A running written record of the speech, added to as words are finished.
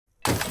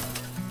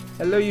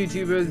Hello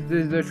YouTubers,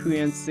 this is the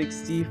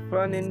 360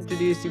 Fun. In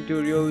today's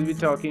tutorial we'll be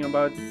talking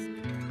about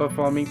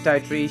performing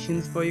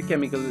titrations for your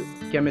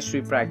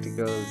chemistry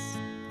practicals.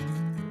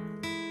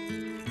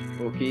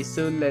 Okay,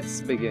 so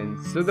let's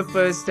begin. So the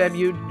first step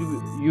you'd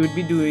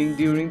be doing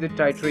during the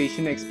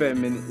titration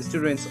experiment is to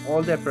rinse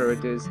all the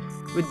apparatus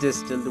with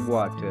distilled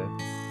water.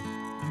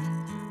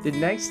 The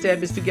next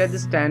step is to get the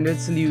standard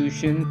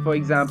solution. For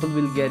example,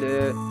 we'll get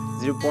a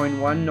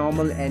 0.1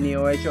 normal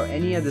NaOH or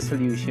any other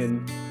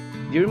solution.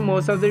 During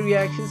most of the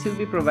reactions, you'll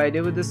be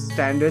provided with the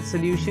standard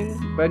solution,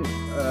 but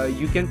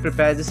you can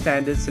prepare the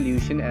standard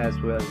solution as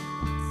well.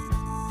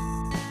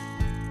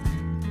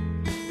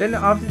 Then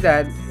after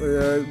that,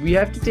 we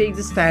have to take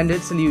the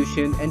standard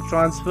solution and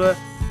transfer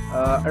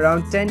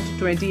around 10 to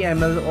 20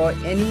 ml or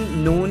any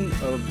known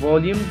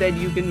volume that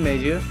you can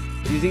measure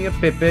using a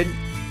pipette,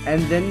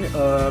 and then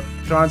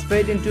transfer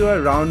it into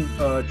a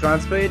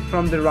transfer it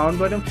from the round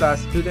bottom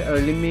flask to the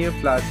Erlenmeyer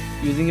flask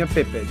using a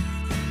pipette.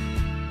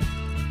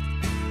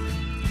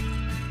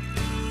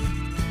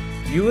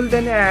 You will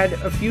then add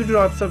a few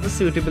drops of a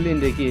suitable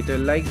indicator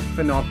like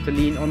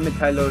phenolphthalein or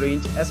methyl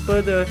orange as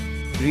per the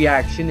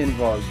reaction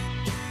involved.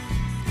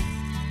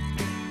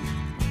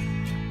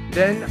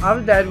 Then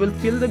after that, we'll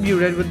fill the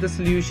burette with the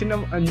solution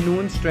of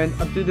unknown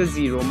strength up to the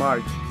 0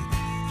 mark.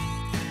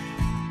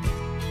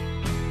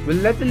 We'll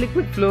let the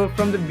liquid flow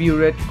from the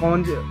burette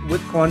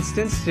with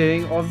constant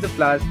stirring of the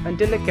flask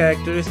until a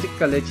characteristic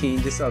color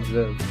change is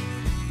observed.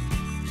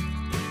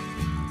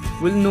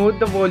 We'll note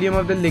the volume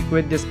of the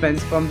liquid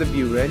dispensed from the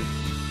burette,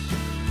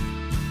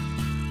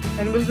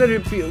 and we'll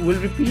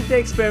repeat the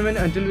experiment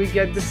until we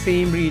get the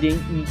same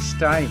reading each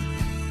time.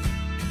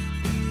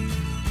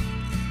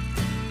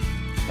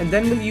 And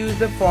then we'll use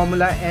the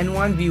formula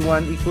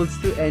N1V1 equals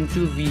to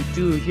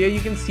N2V2. Here you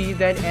can see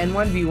that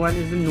N1V1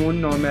 is the known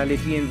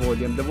normality in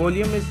volume. The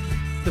volume is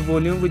the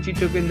volume which you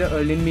took in the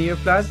Erlenmeyer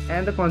flask,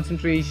 and the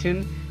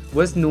concentration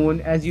was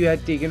known as you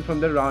had taken from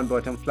the round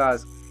bottom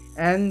flask.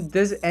 And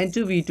this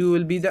N2V2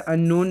 will be the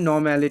unknown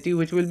normality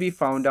which will be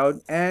found out,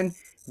 and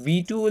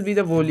V2 will be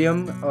the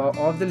volume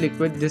of the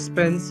liquid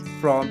dispensed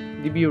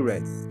from the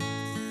burette.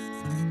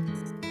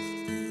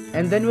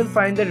 And then we'll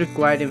find the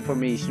required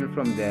information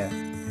from there.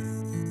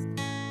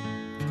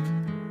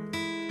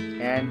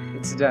 And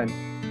it's done.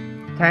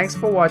 Thanks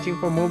for watching.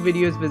 For more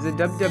videos, visit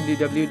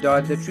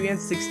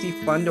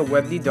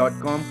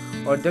www.the360fun.weebly.com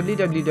or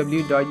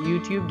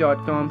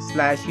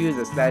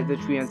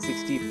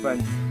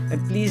www.youtube.com/user/the360fun.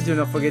 And please do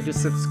not forget to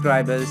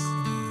subscribe us.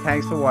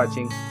 Thanks for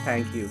watching.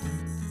 Thank you.